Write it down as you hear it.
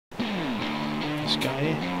This guy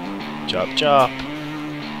here. Chop chop.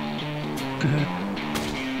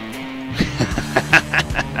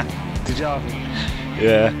 Did you have it?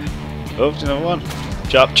 Yeah. Oh, there's another one.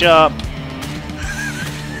 Chop chop.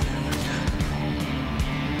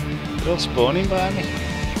 They're all spawning by me.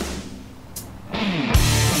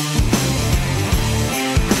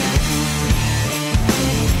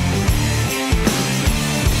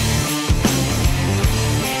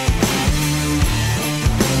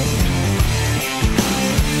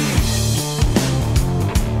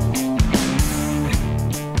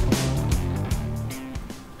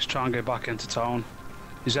 Try and get back into town.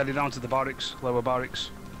 He's headed down to the barracks, lower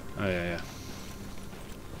barracks. Oh yeah, yeah.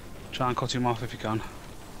 Try and cut him off if you can.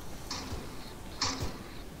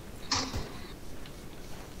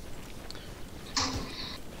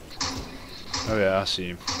 Oh yeah, I see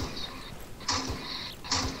him.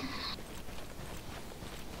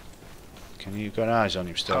 Can you got eyes on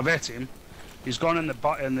him still? I've hit him. He's gone in the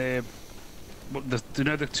you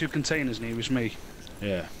know the two containers nearest me?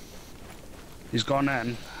 Yeah. He's gone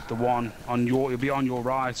in. The one on your, he'll be on your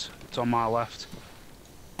right. It's on my left.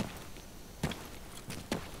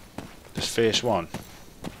 This first one.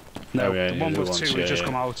 No, oh, yeah, the one with two. He's just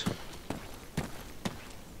come out.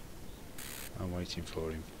 I'm waiting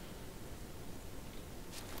for him.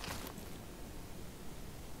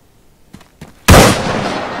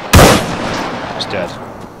 He's dead.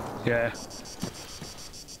 Yeah.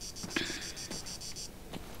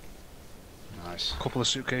 Nice. Couple of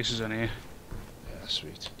suitcases in here. Yeah,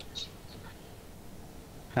 sweet.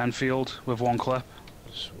 Enfield with one clip.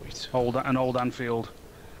 Sweet. An old Enfield.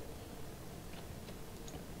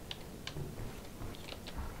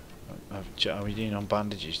 Are we doing on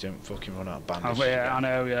bandages? Don't fucking run out of bandages. Yeah, I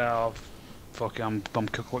know. Yeah, I'm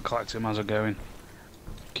collecting them as I'm going.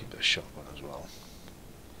 Keep the shotgun as well.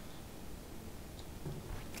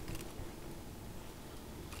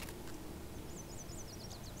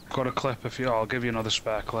 Got a clip if you. I'll give you another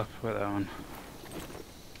spare clip with that one.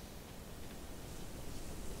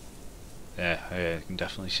 Yeah, yeah, you can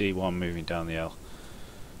definitely see one moving down the hill.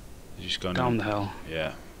 He's just gone down the hill.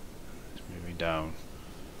 Yeah, it's moving down,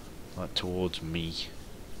 like towards me.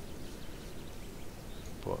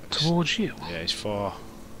 But towards you? Yeah, it's far.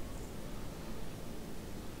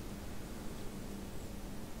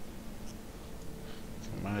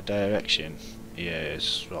 From my direction, yeah,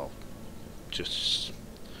 it's well, just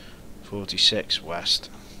 46 west,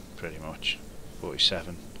 pretty much,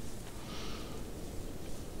 47.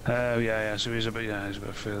 Oh yeah, so he's a bit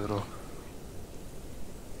further up.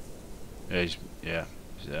 Yeah, he's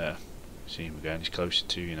there. See him again. He's closer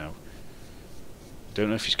to you now. Don't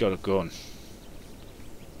know if he's got a gun.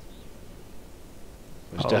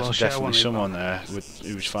 There's definitely someone there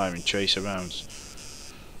who was firing tracer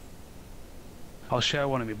rounds. I'll share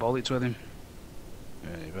one of my bullets with him.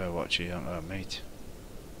 Yeah, you better watch it, mate.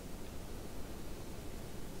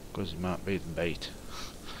 Because it might be the bait.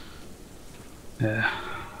 Yeah.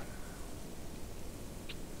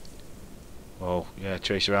 Oh, yeah,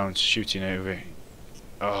 tracer rounds shooting over.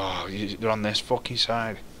 Oh, they're on this fucking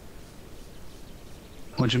side.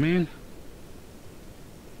 What do you mean?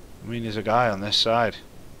 I mean, there's a guy on this side.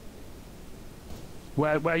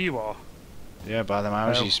 Where you are? Yeah, by the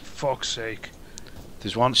houses. Oh, fuck's sake.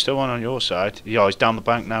 There's still one on your side. Yeah, he's down the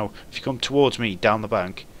bank now. If you come towards me, down the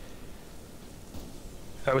bank.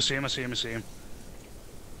 Oh, I see him.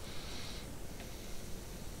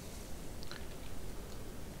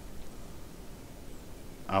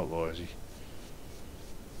 Outlaw, is he?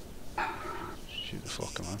 Shoot the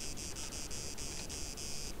fucker, man.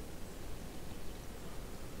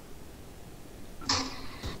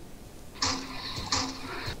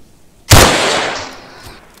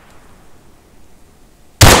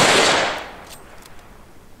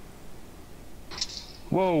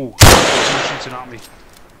 Whoa! Someone's shooting at me.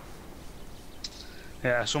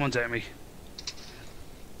 Yeah, someone's at me.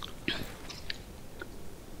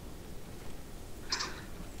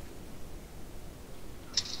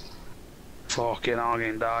 Fucking I'm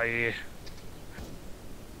gonna die here.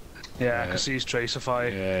 Yeah, I can see his tracer fire.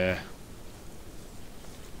 Yeah.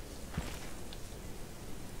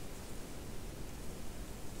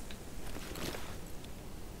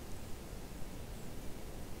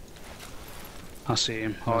 I see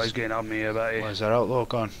him. Oh, he's getting at me, I bet you. Where's that outlaw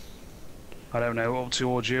gone? I don't know, up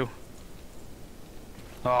towards you.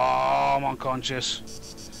 Oh, I'm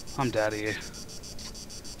unconscious. I'm dead here.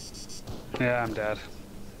 Yeah, I'm dead.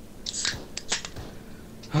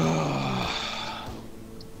 Oh,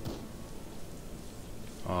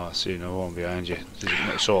 I see another one behind you.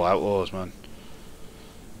 It's all outlaws, man.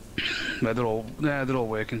 They're all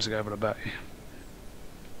working together, I bet you.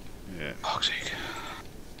 Yeah. Fuck's sake.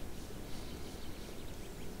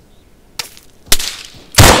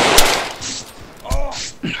 Oh!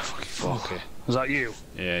 Fucking fuck. Okay. Was that you?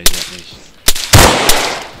 Yeah, he's at me.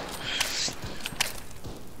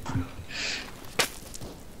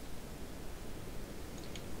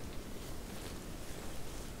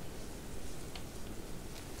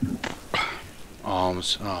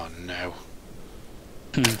 Arms. Oh no.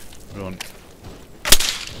 Run.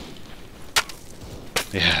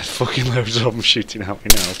 Yeah, fucking loads of them shooting at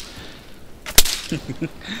me now.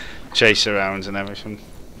 Chase around and everything.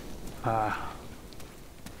 Oh,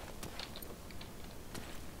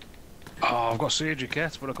 I've got surgery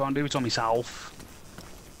kit, but I can't do it on myself.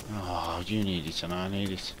 Oh, you need it and I need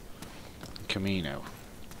it. Camino.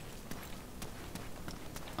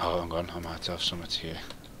 Oh, hang on, I might have something here.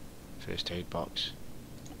 First aid box.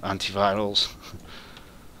 Antivirals.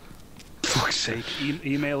 Fuck's sake,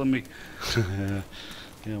 emailing me.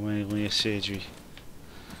 Yeah, when your surgery.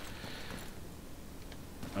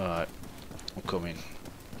 Alright, I'm coming.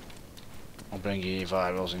 I'll bring you your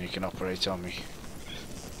virals and you can operate on me.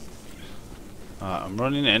 Alright, I'm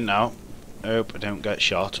running in now. Hope I don't get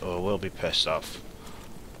shot or I will be pissed off.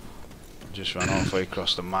 I just ran halfway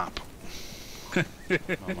across the map. Oh,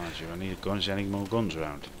 mind you, I need guns. Any more guns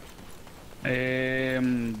around? I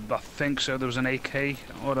think so. There was an AK. I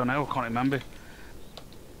don't know. I can't remember.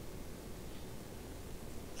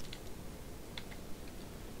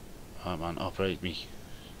 Alright, man, operate me.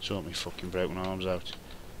 Sort me fucking broken arms out.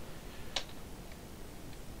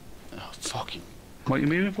 Oh, fucking. What are you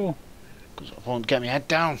moving for? Because I won't get my head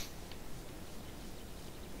down.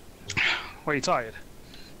 What, are you tired?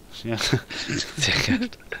 Yeah.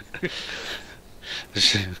 Dickhead.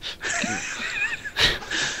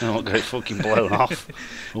 I won't get it fucking blown off.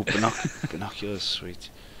 Oh, binoculars, sweet.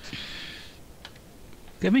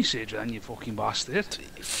 Give me surgery then, you fucking bastard.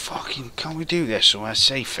 Fucking, can we do this somewhere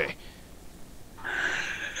safer?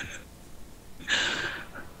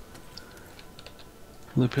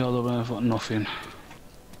 The PLW got nothing.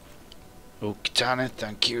 Oh, Katana,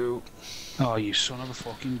 thank you. Oh, you son of a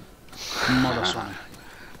fucking mother son.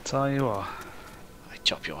 Tell you what. I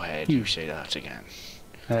chop your head, you say that again.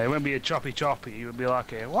 It won't be a choppy, it would be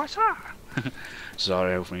like a, what's that?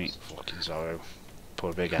 Zorro, mate. Fucking Zorro.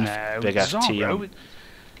 Put a big No, FT on.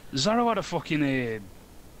 Zorro had a fucking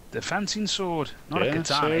the fencing sword, not a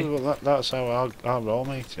katana. So, well, that's how I'll roll,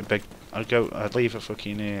 mate. I'd leave a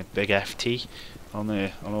fucking big FT on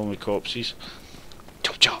all my corpses.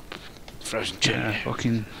 Chop chop. Frozen trigger. Yeah,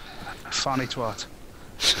 fucking funny twat.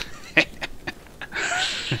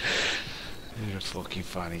 You're a fucking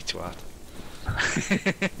funny twat.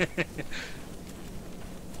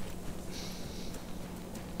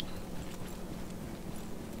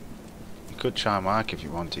 You could try Mark if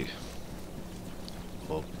you wanted.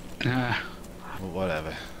 But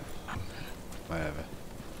whatever. Whatever.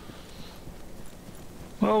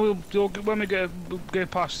 Well, we'll when we go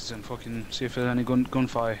past it and fucking see if there's any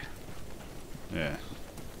gunfire. Yeah.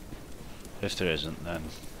 If there isn't, then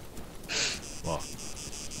what?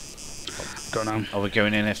 Don't know. Are we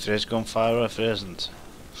going in if there is gunfire or if there isn't?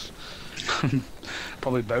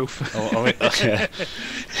 Probably both. Oh, are we? Okay.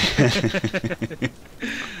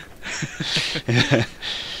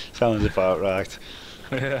 Sounds about right.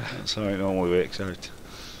 Yeah. That's how it normally works out.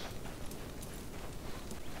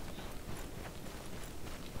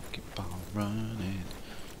 Keep on running.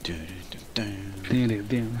 Do do do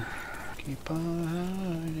do. Keep on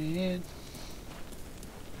running.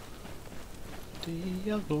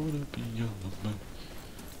 You're gonna be on the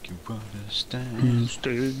you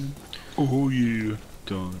understand? Oh yeah.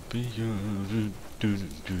 Gonna be on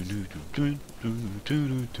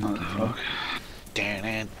Fuck. down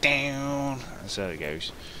and down. That's how it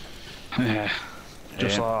goes. Yeah.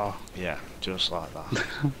 Just like yeah, just like that.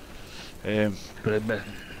 that.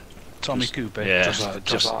 Tommy Cooper. Yeah, Just like that.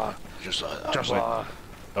 just like that. Just like that.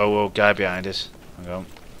 Oh, guy behind us. Hang on.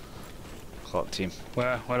 Clocked him.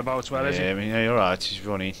 Whereabouts? Where is he? Yeah, I mean, you're right. He's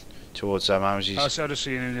running towards them houses. I said I've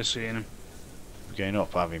seen him. We're going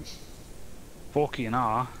up, have him. Fucking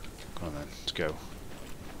hell. Come on then, let's go. I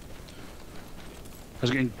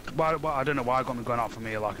was getting. I don't know why I got me going out from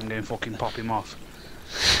here like I'm going to fucking pop him off.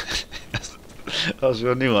 I was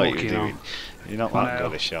wondering what you were Fucking doing. hell. You're not that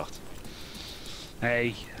good a shot.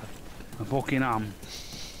 Hey, I fucking am.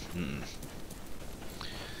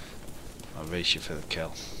 I'll race you for the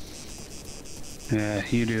kill. Yeah,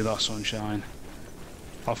 you do that, sunshine.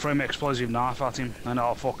 I'll throw my explosive knife at him, and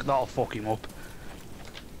that'll fuck him up.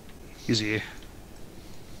 He's here.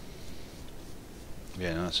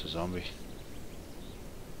 Yeah, no, that's a zombie.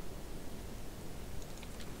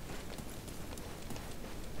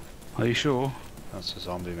 Are you sure? That's a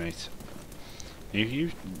zombie, mate.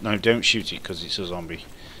 No, don't shoot it because it's a zombie.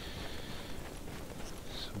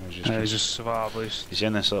 He's just a survivalist. He's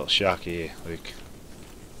in this little shack here, Luke.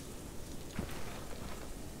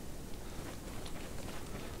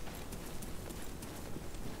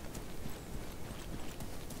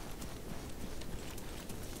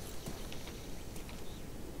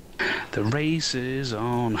 The race is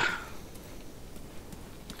on. Where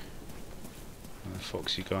the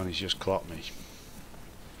fuck's he gone? He's just clocked me.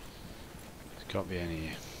 There's got to be any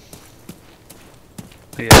here.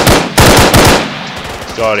 Yeah.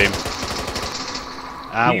 Got him.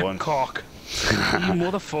 I You won. cock. You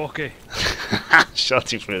motherfucker.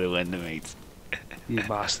 Shot him through the window, mate. You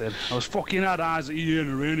bastard. I was fucking had eyes at you and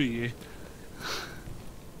around at you.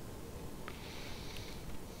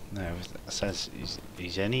 No, it says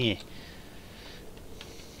he's in here.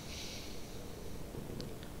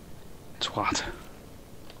 Twat.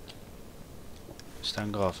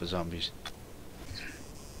 Stand guard for zombies.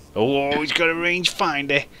 Oh, he's got a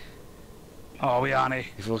rangefinder. Oh, we aren't he?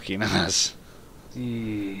 He fucking has.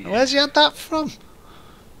 Yeah. Where's he had that from?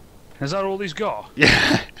 Is that all he's got?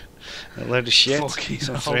 Yeah. A load of shit. Fucking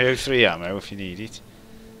Some hell. 303 ammo if you need it.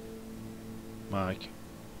 Mike.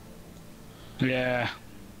 Yeah.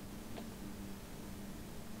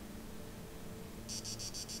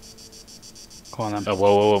 Come on then. Oh,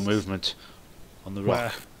 whoa, movement. On the rock.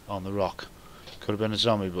 Where? On the rock. Could have been a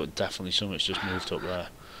zombie, but definitely something's just moved up there.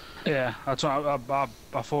 Yeah, that's what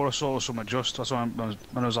I thought I saw something just. That's when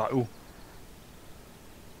I was like, ooh.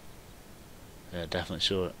 Yeah, definitely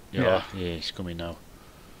saw it. Yeah. Yeah, he's coming now.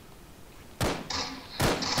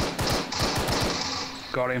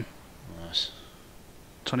 Got him. Nice.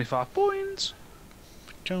 25 points.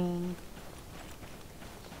 Chung.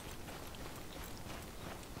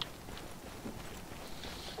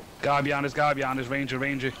 Guy behind us,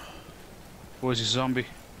 ranger. Where's this zombie?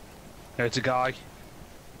 Yeah, it's a guy.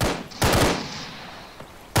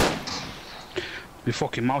 My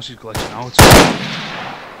fucking mouse is glitching out.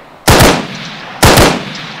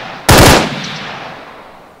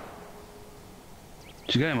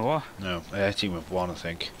 Did you get him or what? No, I hit him with one, I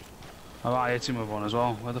think. Oh, I hit him with one as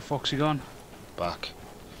well. Where the fuck's he gone? Back.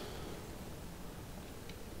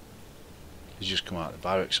 He's just come out of the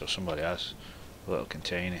barracks, or somebody has. A little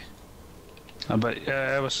container. I bet,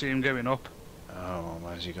 yeah, I see him going up. Oh, well,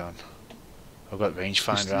 where's he gone? I've got the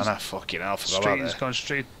rangefinder on that. Fucking hell, forgot Straight, about he's that. gone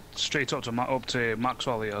straight up to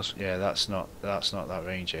Maxwell. He has. Yeah, that's not that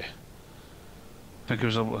ranger. I think it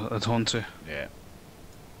was a hunter. Yeah.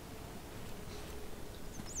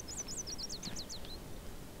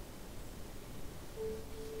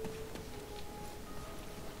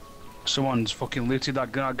 Someone's fucking looted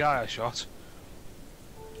that guy I shot.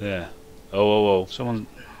 Yeah. Oh. Someone.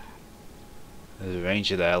 There's a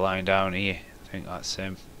ranger there lying down here. I think that's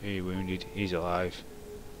him. He wounded. He's alive.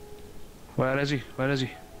 Where is he?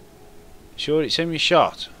 Sure, it's him you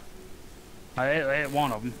shot? I hit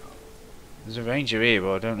one of them. There's a ranger here,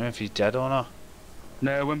 but I don't know if he's dead or not.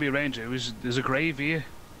 No, it wouldn't be a ranger. There's a grave here,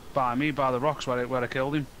 by me, by the rocks where I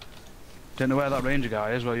killed him. Don't know where that ranger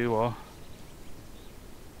guy is. Where you are?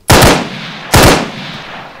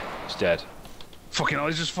 He's dead. Fucking hell!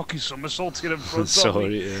 He's just fucking somersaulting in front of Sorry,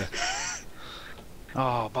 me. yeah.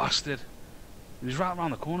 Oh, bastard! He's right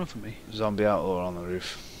around the corner for me. Zombie outlaw on the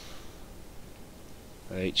roof.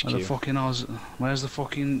 At HQ. Where the fucking where's the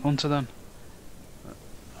fucking hunter then?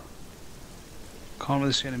 Can't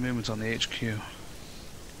really see any movement on the HQ.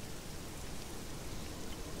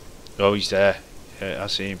 Oh, he's there. Yeah, I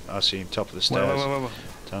see him. Top of the stairs. Where?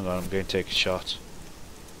 Hang on, I'm going to take a shot.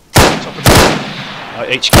 Top of the...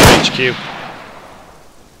 HQ.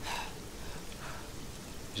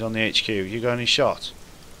 He's on the HQ. You got any shot?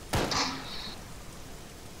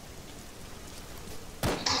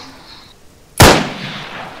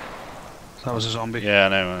 That was a zombie. Yeah, I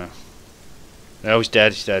know. No, he's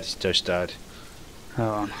dead. He's just died. Hold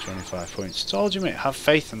on. 25 points. Told you, mate. Have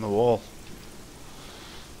faith in the wall.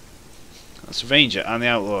 That's the ranger and the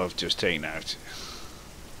outlaw I've just taken out.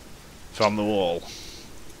 From the wall.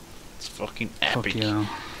 It's fucking epic. Fuck yeah.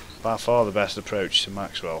 By far the best approach to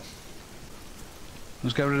Maxwell.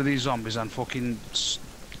 Let's get rid of these zombies and fucking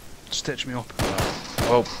stitch me up.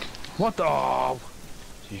 Oh, What the? Oh,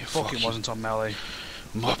 you fucking wasn't on melee.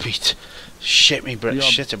 Muppet. Shit me, Yeah.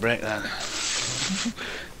 shit a brick then.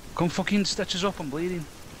 Come fucking stitch us up, I'm bleeding.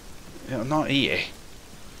 Yeah, I'm not here.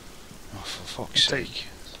 Oh, for fuck's Take- sake.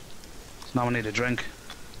 Now I need a drink.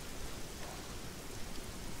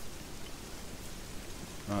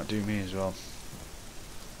 Might do me as well.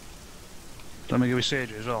 Let me give you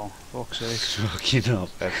surgery as well. Fuck's sake. Fucking up.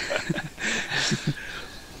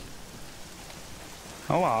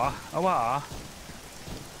 Oh,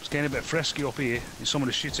 it's getting a bit frisky up here. There's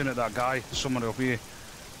somebody shooting at that guy. There's somebody up here.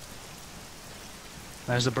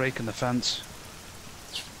 There's the break in the fence.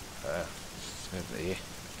 Over here.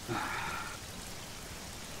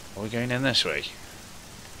 Are we going in this way?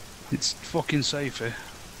 It's fucking safer.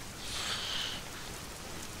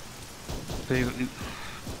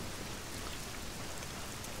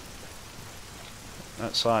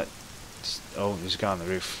 That's like... Oh, there's a guy on the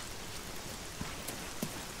roof.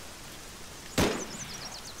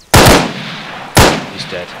 He's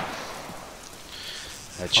dead.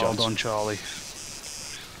 Headshot. Hold on, Charlie.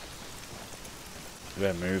 You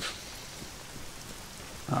better move.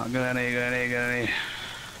 Oh, get in here, get in here, get in here.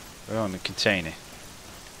 We're on the container.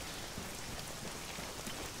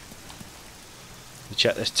 You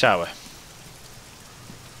check this tower.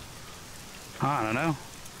 I don't know.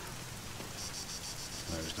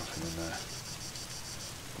 There's nothing in there.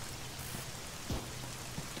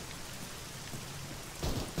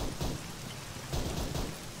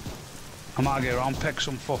 I might get around, pick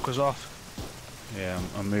some fuckers off. Yeah,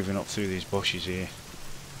 I'm moving up through these bushes here.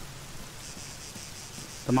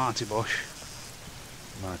 The Marty bush.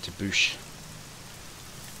 Mighty bush.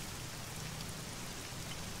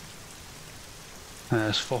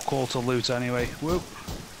 There's fuck all to loot anyway. Whoop.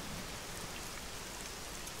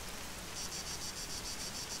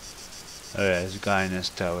 Oh yeah, there's a guy in this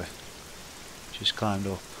tower. Just climbed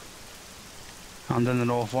up. And then the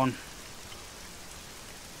north one.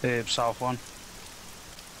 South one.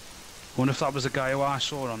 Wonder if that was the guy who I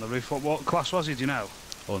saw on the roof. What class was he, do you know?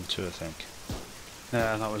 1-2, I think.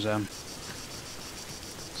 Yeah, that was him.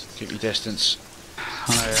 Keep your distance.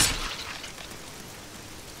 I know, yeah.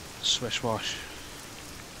 Swish wash.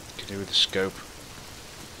 Could do with the scope.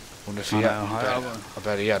 Wonder if he I had. know, I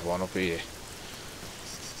bet he had one up here.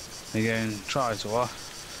 Again, try to what?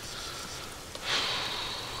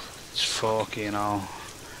 It's fucking hell.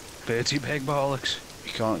 Bertie pig bollocks.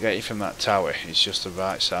 He can't get you from that tower. It's just the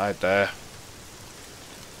right side there.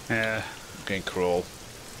 Yeah. You can crawl.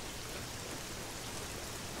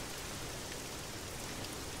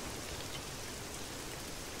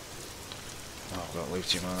 Oh, I've got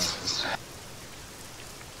looty man.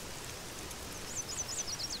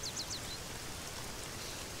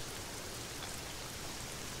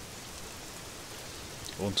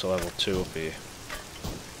 One to level 2 up here.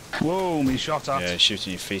 Whoa, me shot at. Yeah,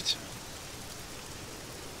 shooting your feet.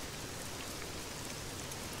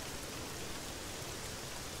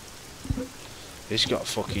 He's got a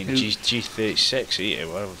fucking G36 here,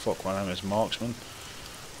 whatever the fuck one of them is, marksman.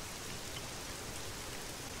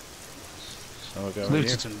 So we'll go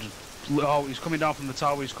with you. Oh, he's coming down from the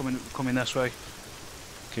tower, he's coming this way.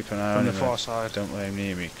 Keep an eye From on the him. far side. Don't let him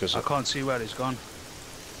near me, because I can't see where he's gone.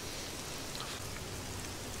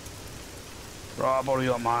 Right, buddy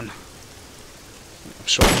up, man. I'm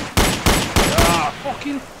sorry. Ah,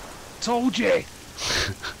 fucking told you.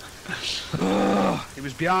 He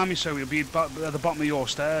was behind me, so he'll be at the bottom of your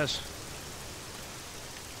stairs.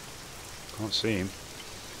 Can't see him.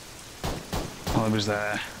 Oh, he was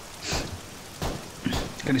there.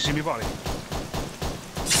 Can you see me body?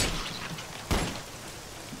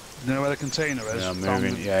 You know where the container is? Yeah, I'm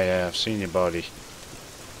moving. Yeah, I've seen your body.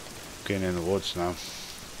 Getting in the woods now.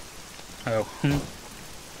 Oh.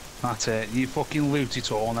 That's it. You fucking loot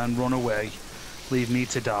it all and then run away. Leave me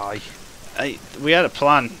to die. Hey, we had a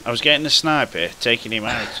plan. I was getting the sniper, taking him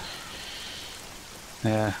out.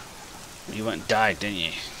 Yeah. You went and died, didn't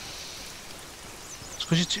you? It's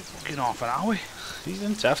because you're too fucking half an hour. You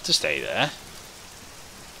didn't have to stay there.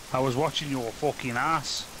 I was watching your fucking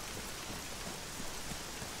ass.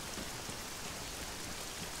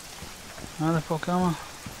 How the fuck am I?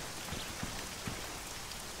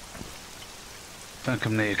 Don't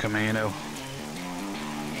come near Camino.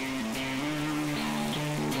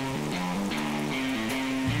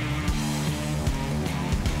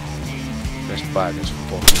 Best buy this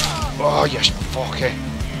fuck. Oh, yes, fucker.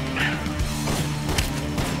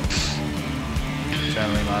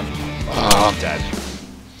 Generally, man. Oh, I'm dead.